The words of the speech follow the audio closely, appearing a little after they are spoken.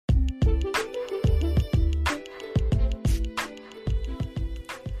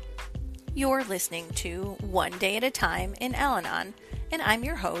You're listening to One Day at a Time in Al-Anon, and I'm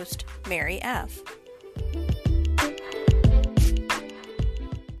your host, Mary F.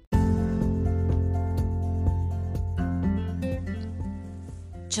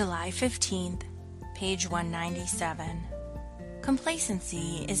 July 15th, page 197.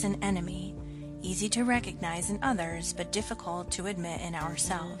 Complacency is an enemy, easy to recognize in others but difficult to admit in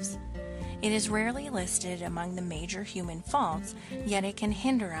ourselves. It is rarely listed among the major human faults, yet it can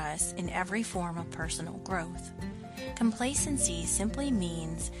hinder us in every form of personal growth. Complacency simply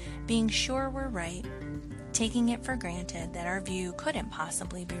means being sure we're right, taking it for granted that our view couldn't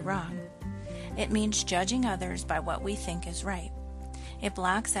possibly be wrong. It means judging others by what we think is right. It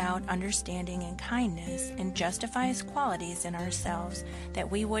blocks out understanding and kindness and justifies qualities in ourselves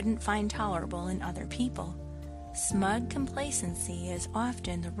that we wouldn't find tolerable in other people. Smug complacency is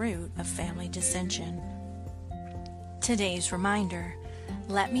often the root of family dissension. Today's reminder: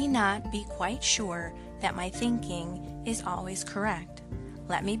 let me not be quite sure that my thinking is always correct.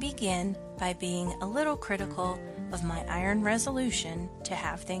 Let me begin by being a little critical of my iron resolution to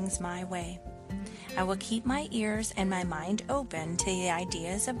have things my way. I will keep my ears and my mind open to the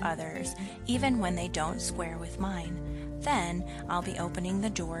ideas of others, even when they don't square with mine. Then I'll be opening the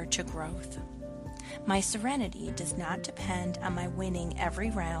door to growth. My serenity does not depend on my winning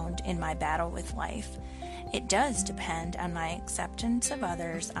every round in my battle with life. It does depend on my acceptance of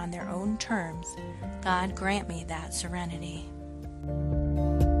others on their own terms. God grant me that serenity.